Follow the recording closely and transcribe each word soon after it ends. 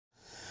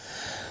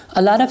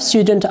A lot of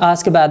students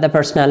ask about the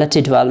personality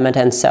development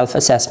and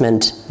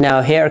self-assessment.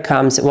 Now here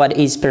comes what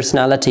is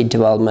personality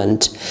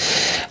development.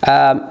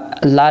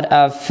 A lot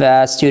of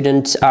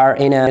students are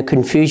in a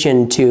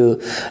confusion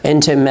to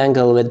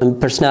intermingle with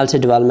personality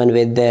development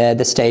with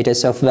the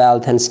status of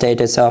wealth and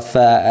status of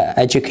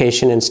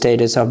education and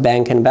status of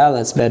bank and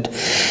balance, but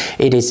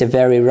it is a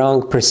very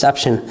wrong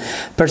perception.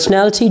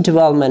 Personality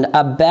development,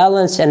 a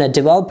balanced and a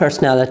developed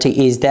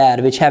personality is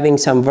that which having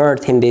some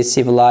worth in this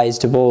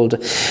civilized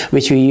world,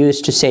 which we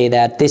used to say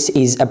that this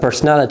is a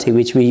personality,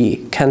 which we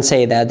can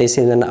say that this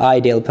is an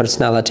ideal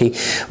personality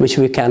which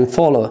we can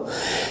follow.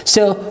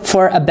 So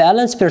for a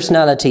balanced personality,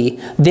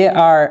 there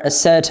are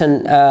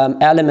certain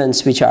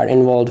elements which are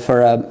involved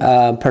for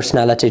a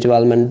personality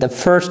development. The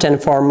first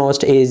and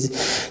foremost is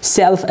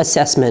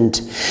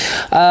self-assessment.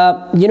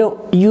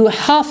 You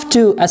have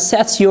to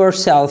assess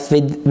yourself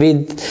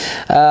with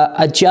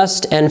a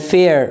just and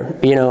fair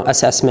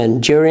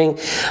assessment. During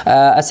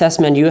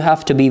assessment, you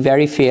have to be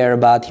very fair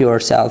about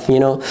yourself.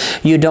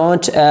 You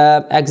don't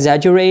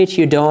exaggerate,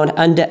 you don't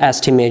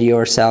underestimate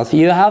yourself.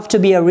 You have to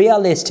be a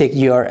realistic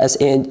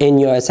in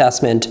your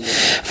assessment.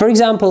 For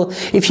example,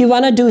 if you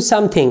want to do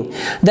something,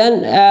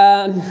 then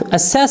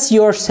assess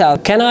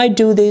yourself. Can I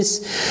do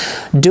this?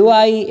 Do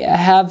I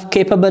have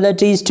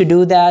capabilities to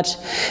do that?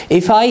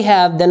 If I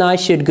have, then I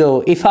should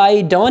go. If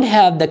I don't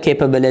have the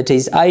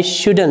capabilities, I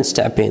shouldn't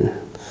step in.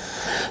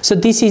 So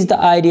this is the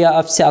idea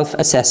of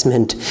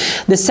self-assessment.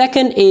 The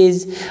second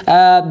is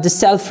the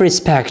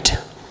self-respect.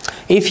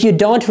 If you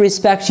don't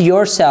respect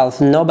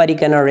yourself, nobody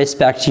gonna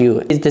respect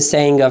you, is the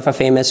saying of a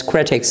famous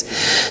critics.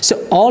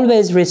 So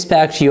always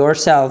respect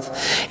yourself.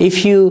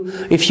 If you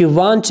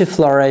want to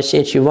flourish,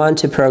 if you want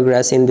to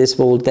progress in this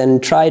world, then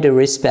try to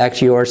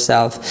respect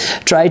yourself.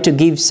 Try to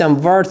give some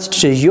worth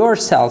to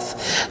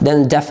yourself.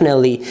 Then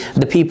definitely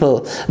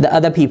the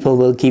other people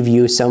will give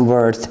you some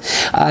worth.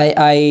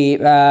 I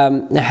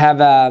have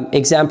an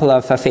example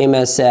of a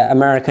famous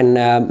American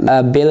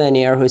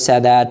billionaire who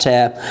said that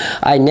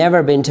I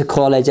never been to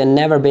college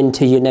and never been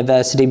to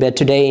university, but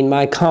today in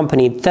my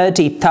company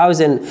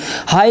 30,000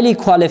 highly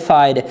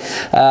qualified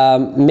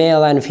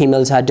male and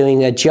females are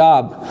doing a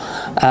job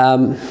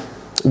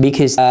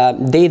because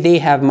they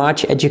have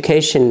much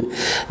education,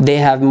 they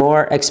have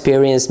more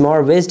experience,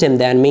 more wisdom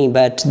than me,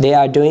 but they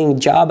are doing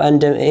job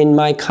in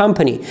my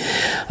company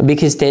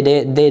because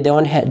they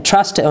don't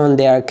trust on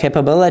their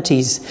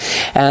capabilities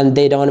and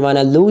they don't want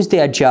to lose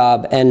their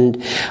job, and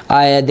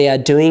they are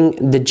doing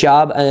the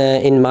job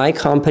in my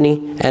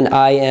company, and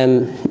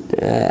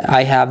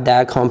I have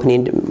that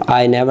company.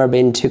 I never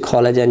been to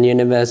college and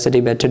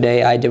university, but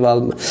today I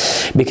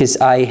developed because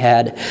I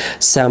had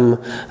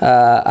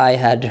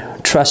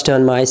trust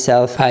on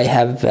myself. I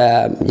have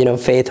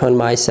faith on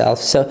myself.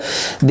 So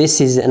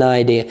this is an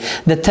idea.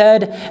 The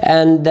third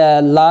and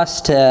the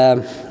last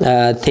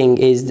thing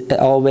is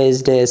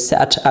always to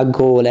set a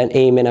goal and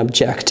aim and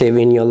objective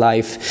in your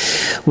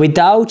life.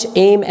 Without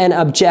aim and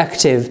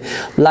objective,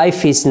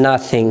 life is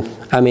nothing.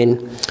 I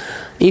mean,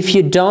 if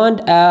you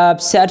don't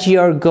set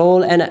your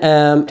goal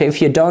and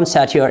if you don't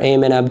set your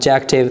aim and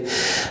objective,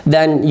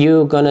 then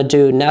you're gonna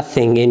do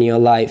nothing in your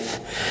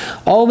life.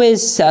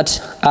 Always set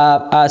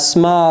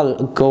small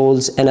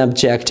goals and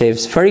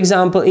objectives. For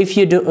example, if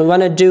you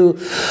want to do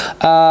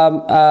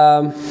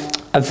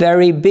a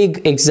very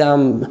big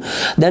exam,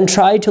 then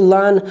try to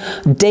learn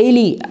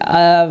daily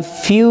a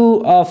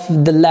few of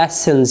the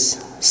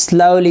lessons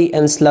slowly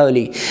and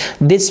slowly.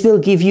 This will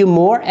give you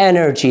more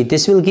energy.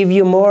 This will give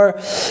you more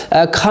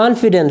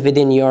confidence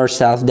within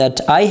yourself that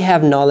I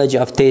have knowledge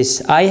of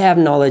this, I have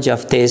knowledge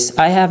of this,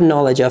 I have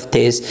knowledge of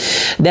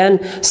this.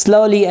 Then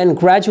slowly and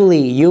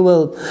gradually you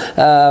will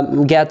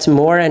get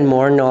more and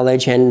more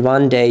knowledge, and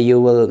one day you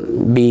will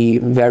be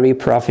very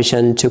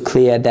proficient to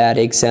clear that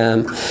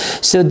exam.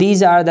 So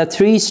these are the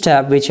 3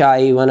 steps which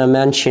I want to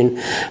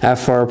mention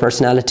for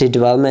personality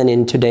development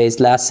in today's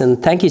lesson.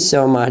 Thank you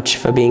so much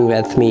for being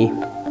with me.